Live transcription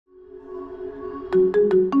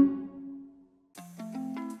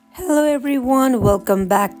Hello everyone, welcome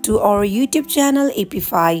back to our YouTube channel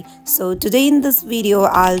Appify. So today in this video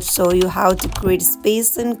I'll show you how to create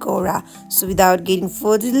space in Quora. So without getting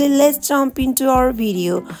further delay, let's jump into our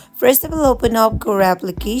video. First of all, open up Quora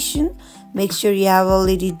application. Make sure you have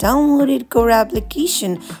already downloaded Quora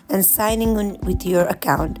application and signing in with your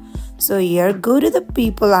account. So here, go to the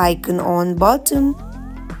people icon on bottom,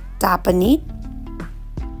 tap on it.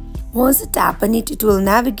 Once you tap on it, it will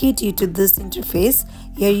navigate you to this interface.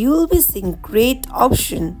 Here you will be seeing create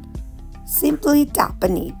option. Simply tap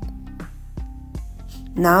on it.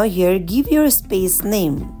 Now here, give your space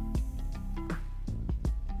name.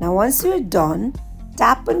 Now once you're done,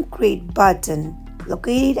 tap on create button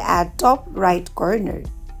located at top right corner.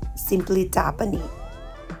 Simply tap on it.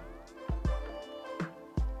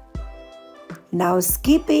 Now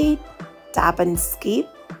skip it. Tap on skip.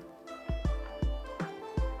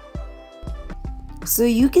 So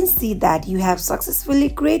you can see that you have successfully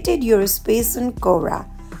created your space on Quora.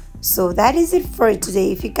 So that is it for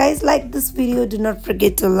today. If you guys like this video, do not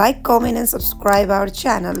forget to like, comment and subscribe our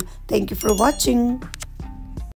channel. Thank you for watching.